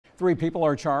3 people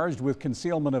are charged with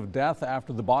concealment of death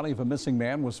after the body of a missing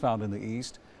man was found in the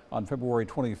east. On February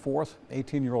 24th,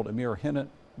 18-year-old Amir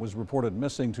Hinnant was reported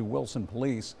missing to Wilson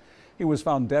police. He was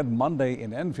found dead Monday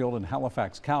in Enfield in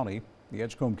Halifax County. The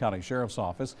Edgecombe County Sheriff's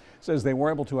Office says they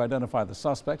were able to identify the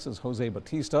suspects as Jose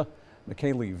Batista,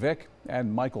 McKaylee Vick,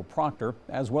 and Michael Proctor,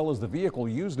 as well as the vehicle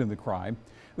used in the crime.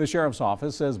 The Sheriff's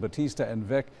Office says Batista and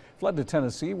Vick fled to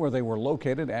Tennessee, where they were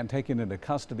located and taken into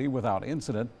custody without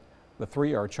incident. The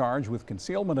 3 are charged with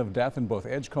concealment of death in both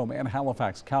Edgecombe and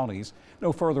Halifax counties.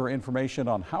 No further information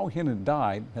on how Hinnant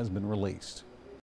died has been released.